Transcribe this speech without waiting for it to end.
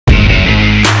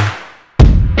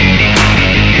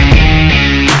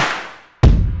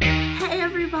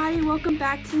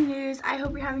back to the news. I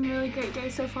hope you're having a really great day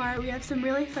so far. We have some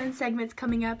really fun segments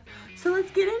coming up, so let's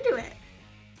get into it.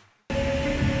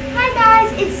 Hi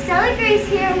guys, it's Stella Grace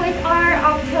here with our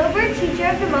October Teacher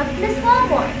of the Month, Miss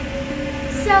Walborn.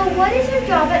 So what is your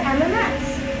job at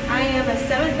MMS? I am a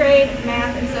 7th grade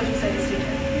math and social studies teacher.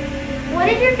 What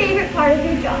is your favorite part of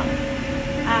your job?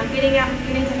 Getting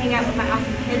to hang out with my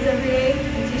awesome kids every day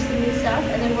and teach them new stuff,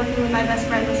 and then working with my best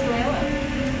friend, Miss Loyola.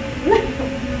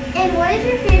 And what is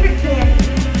your favorite candy?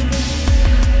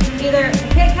 Either a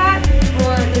Kit Kat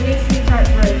or the new Sweet Tart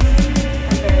fruits.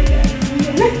 I'm very good.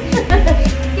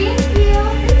 Thank you.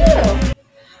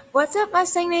 What's up,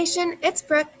 Mustang Nation? It's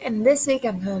Brooke, and this week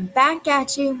I'm coming back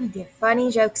at you with your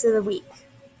funny jokes of the week.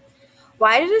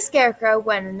 Why did a scarecrow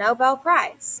win a Nobel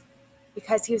Prize?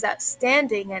 Because he was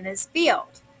outstanding in his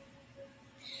field.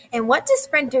 And what do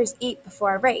sprinters eat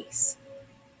before a race?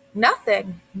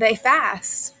 Nothing. They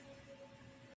fast.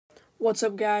 What's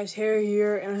up, guys? Harry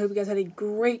here, and I hope you guys had a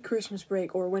great Christmas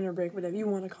break or winter break, whatever you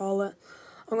want to call it.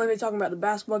 I'm going to be talking about the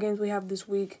basketball games we have this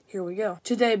week. Here we go.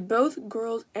 Today, both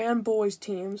girls and boys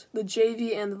teams, the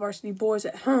JV and the varsity boys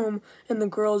at home, and the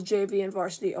girls JV and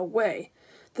varsity away.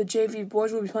 The JV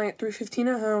boys will be playing at 3:15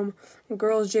 at home, and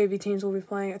girls JV teams will be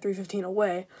playing at 3:15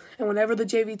 away. And whenever the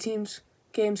JV teams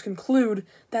games conclude,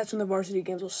 that's when the varsity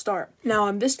games will start. Now,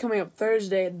 on this coming up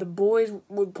Thursday, the boys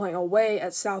will be playing away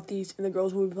at Southeast, and the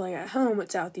girls will be playing at home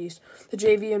at Southeast. The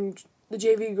JV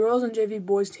girls and JV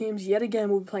boys teams yet again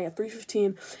will be playing at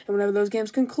 3:15, and whenever those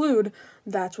games conclude,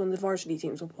 that's when the varsity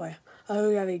teams will play. I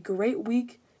hope you have a great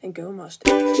week, and go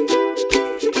Mustangs.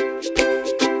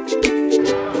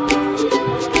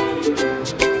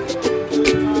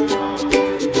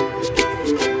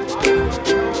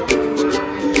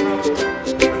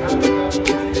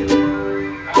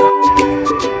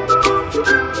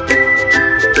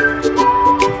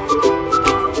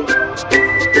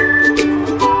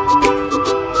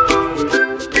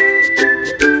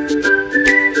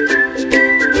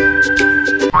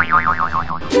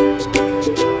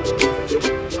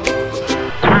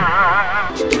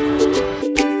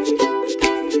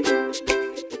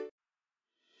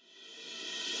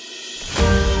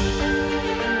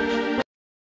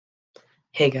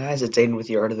 Hey guys, it's Aiden with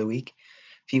your Art of the Week.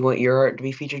 If you want your art to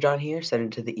be featured on here, send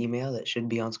it to the email that should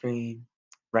be on screen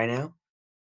right now.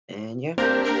 And yeah.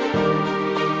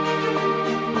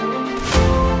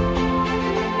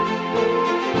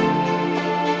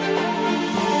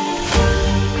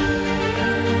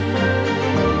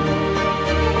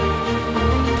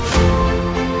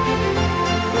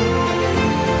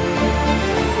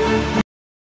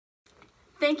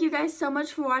 Thank you guys so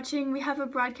much for watching. We have a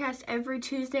broadcast every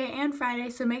Tuesday and Friday,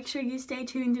 so make sure you stay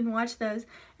tuned and watch those.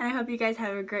 And I hope you guys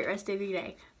have a great rest of your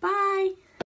day. Bye!